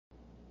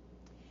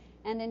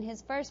And in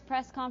his first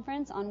press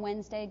conference on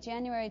Wednesday,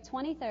 January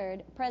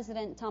 23rd,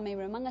 President Tommy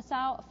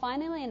Remengesau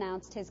finally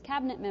announced his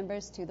cabinet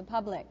members to the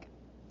public.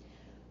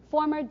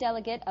 Former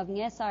delegate of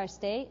Ngchesar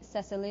State,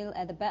 Secilil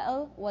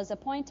Eldebechel, was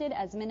appointed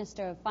as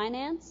Minister of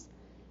Finance.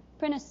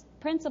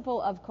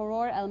 Principal of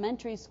Koror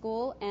Elementary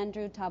School,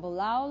 Andrew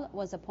Tabelual,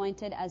 was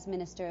appointed as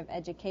Minister of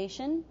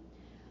Education.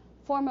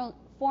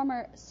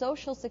 Former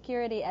Social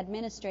Security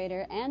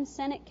Administrator and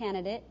Senate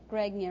candidate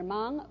Greg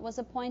Ngirmang was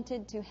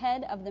appointed to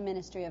head of the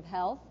Ministry of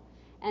Health,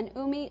 and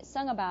Umiich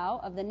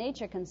Sengebau of the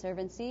Nature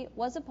Conservancy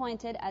was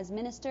appointed as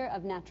Minister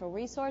of Natural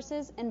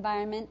Resources,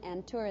 Environment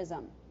and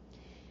Tourism.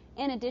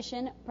 In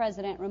addition,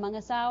 President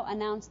Remengesau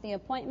announced the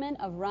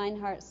appointment of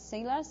Rhineheart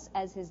Silas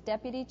as his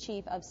Deputy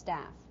Chief of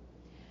Staff.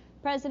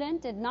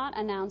 President did not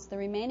announce the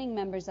remaining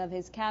members of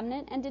his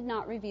cabinet and did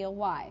not reveal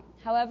why.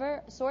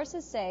 However,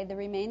 sources say the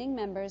remaining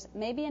members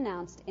may be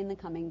announced in the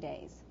coming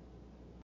days.